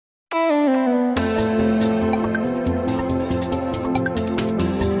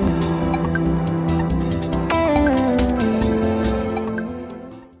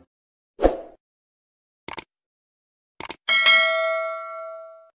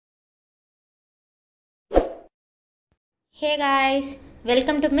Hey guys,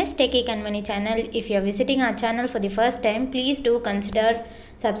 welcome to Miss Techy Kanmani channel. If you are visiting our channel for the first time, please do consider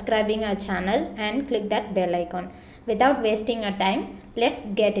subscribing our channel and click that bell icon. Without wasting our time, let's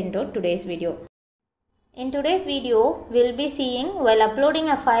get into today's video. In today's video, we'll be seeing while uploading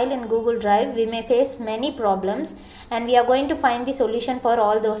a file in Google Drive, we may face many problems and we are going to find the solution for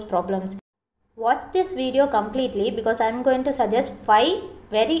all those problems. Watch this video completely because I am going to suggest 5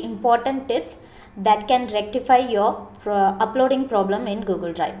 very important tips that can rectify your uploading problem in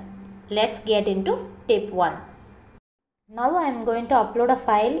Google Drive. Let's get into tip 1. Now I am going to upload a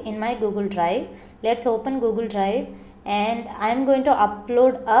file in my Google Drive. Let's open Google Drive and I am going to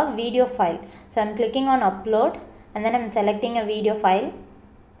upload a video file. So I am clicking on upload and then I am selecting a video file.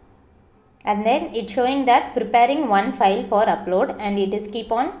 And then it's showing that preparing one file for upload and it is keep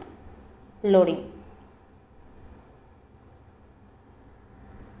on loading.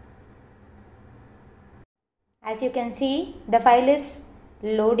 As you can see, the file is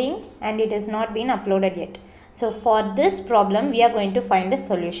loading and it has not been uploaded yet. So for this problem, we are going to find a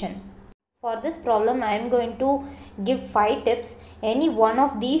solution. For this problem, I am going to give 5 tips. Any one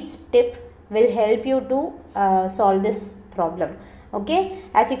of these tips will help you to solve this problem. Okay,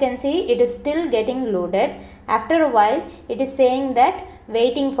 as you can see, it is still getting loaded. After a while, it is saying that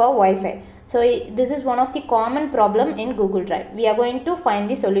waiting for Wi-Fi. So this is one of the common problem in Google Drive. We are going to find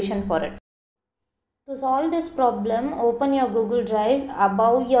the solution for it. To solve this problem, open your Google Drive.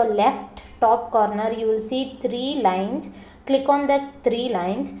 Above your left top corner, you will see 3 lines. Click on that 3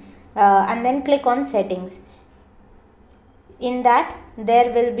 lines and then click on settings. In that,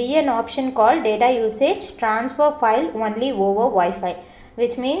 there will be an option called data usage transfer file only over Wi-Fi,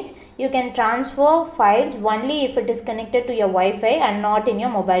 which means you can transfer files only if it is connected to your Wi-Fi and not in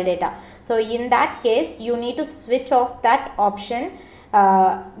your mobile data. So in that case, you need to switch off that option.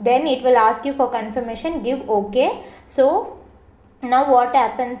 Then it will ask you for confirmation, give OK. So now what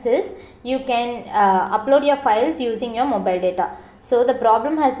happens is you can upload your files using your mobile data. So the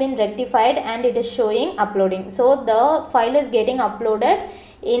problem has been rectified and it is showing uploading. So the file is getting uploaded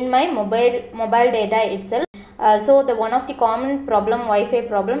in my mobile data itself. So the one of the common problem, Wi-Fi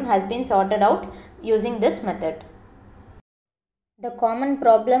problem, has been sorted out using this method. The common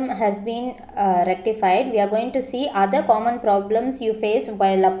problem has been rectified. We are going to see other common problems you face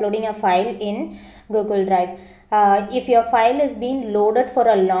while uploading a file in Google Drive. If your file is being loaded for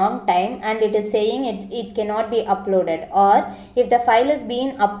a long time and it is saying it cannot be uploaded, or if the file is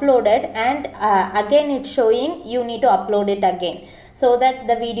being uploaded and again it's showing you need to upload it again so that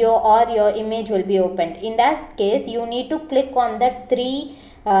the video or your image will be opened. In that case, you need to click on that 3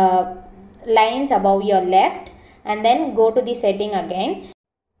 lines above your left and then go to the setting again.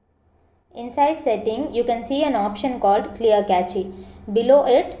 Inside setting, you can see an option called clear cache. Below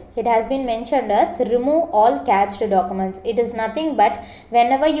it, it has been mentioned as remove all cached documents. It is nothing but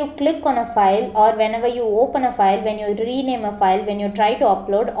whenever you click on a file or whenever you open a file, when you rename a file, when you try to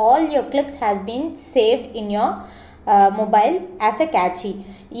upload, all your clicks has been saved in your mobile as a cache.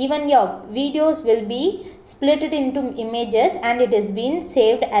 Even your videos will be split it into images and it is been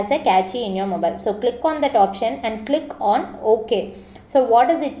saved as a cache in your mobile. So click on that option and click on OK. So what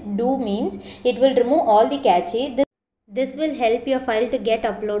does it do means it will remove all the cache. This will help your file to get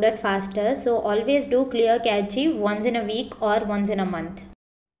uploaded faster. So always do clear cache once in a week or once in a month.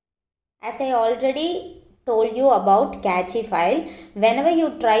 As I already told you about cache file, whenever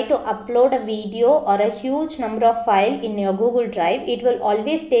you try to upload a video or a huge number of files in your Google Drive, it will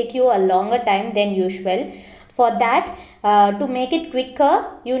always take you a longer time than usual. For that, to make it quicker,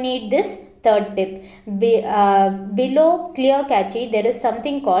 you need this third tip. Below clear cache, there is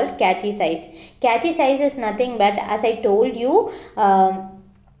something called cache size. Cache size is nothing but, as I told you,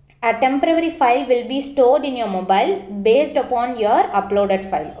 a temporary file will be stored in your mobile based upon your uploaded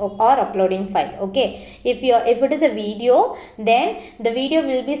file or uploading file. Okay, if it is a video, then the video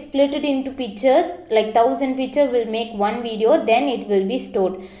will be split into pictures, like 1000 pictures will make one video, then it will be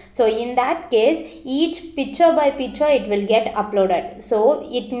stored. So in that case, each picture by picture it will get uploaded. So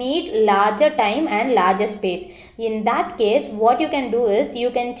it needs larger time and larger space. In that case, what you can do is you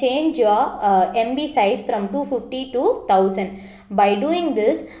can change your MB size from 250 to 1000. By doing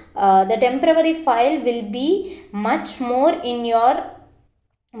this, the temporary file will be much more in your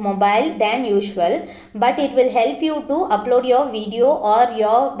mobile than usual, but it will help you to upload your video or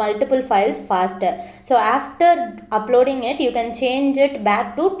your multiple files faster. So after uploading it, you can change it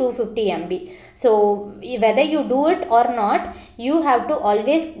back to 250 MB. So whether you do it or not, you have to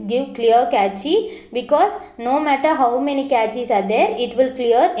always give clear cache, because no matter how many caches are there, it will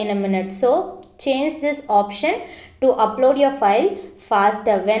clear in a minute. So change this option to upload your file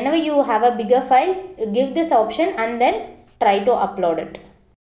faster. Whenever you have a bigger file, give this option and then try to upload it.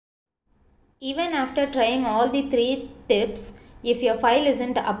 Even after trying all the 3 tips, if your file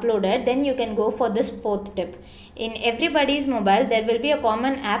isn't uploaded, then you can go for this 4th tip. In everybody's mobile, there will be a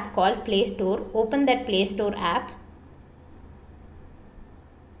common app called Play Store. Open that Play Store app.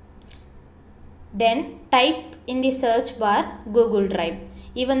 Then type in the search bar Google Drive.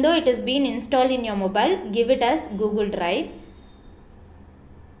 Even though it has been installed in your mobile, give it as Google Drive.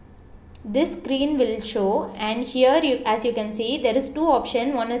 This screen will show, and here as you can see, there is 2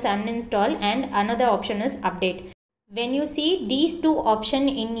 options. One is uninstall and another option is update. When you see these 2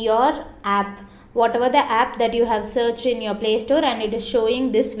 options in your app, whatever the app that you have searched in your Play Store and it is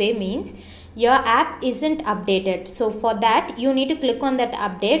showing this way, means your app isn't updated. So for that, you need to click on that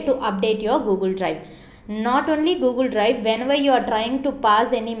update to update your Google Drive. Not only Google Drive, whenever you are trying to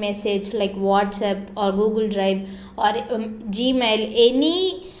pass any message like WhatsApp or Google Drive or Gmail,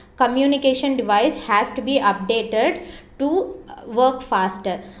 any communication device has to be updated to work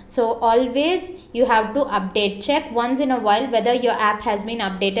faster. So always you have to update. Check once in a while whether your app has been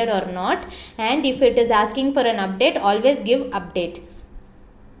updated or not, and if it is asking for an update, always give update.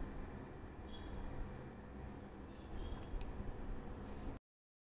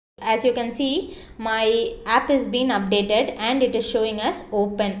 As you can see, my app is being updated and it is showing us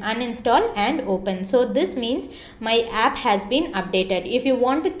open, uninstall and open. So this means my app has been updated. If you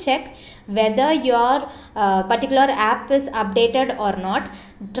want to check whether your particular app is updated or not,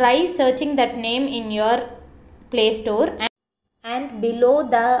 try searching that name in your Play Store, and below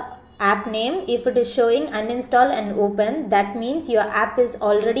the app name, if it is showing uninstall and open, that means your app is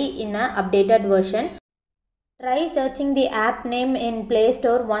already in a updated version. Try searching the app name in Play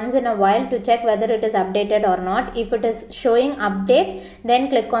Store once in a while to check whether it is updated or not. If it is showing update, then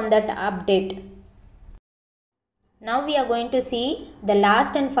click on that update. Now we are going to see the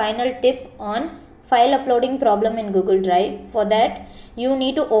last and final tip on file uploading problem in Google Drive. For that, you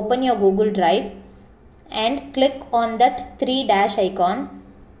need to open your Google Drive and click on that 3 dash icon.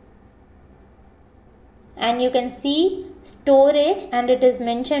 And you can see storage and it is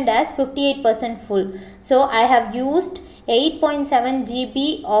mentioned as 58% full. So I have used 8.7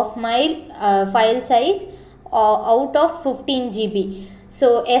 GB of my file size out of 15 GB.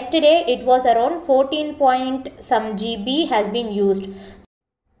 So yesterday it was around 14 point some GB has been used.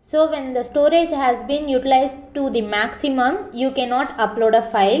 So when the storage has been utilized to the maximum, you cannot upload a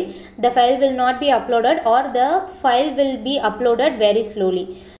file. The file will not be uploaded, or the file will be uploaded very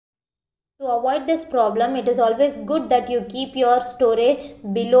slowly. To avoid this problem, it is always good that you keep your storage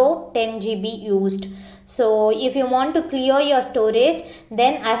below 10 GB used. So if you want to clear your storage,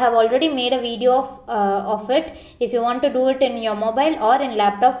 then I have already made a video of it. If you want to do it in your mobile or in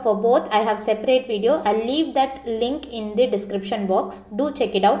laptop, for both I have separate video. I'll leave that link in the description box. Do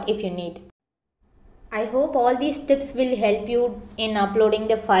check it out if you need. I hope all these tips will help you in uploading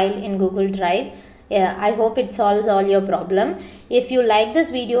the file in Google Drive. I hope it solves all your problem. If you like this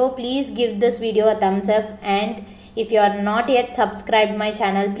video, please give this video a thumbs up, and if you are not yet subscribed my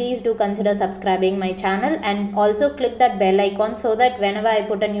channel, please do consider subscribing my channel, and also click that bell icon so that whenever I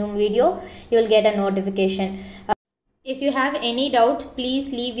put a new video, you will get a notification. If you have any doubt,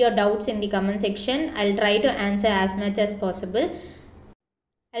 please leave your doubts in the comment section. I'll try to answer as much as possible.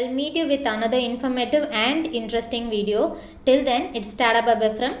 I'll meet you with another informative and interesting video. Till then, it's Tada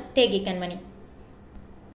Baba from Techy Kanmani.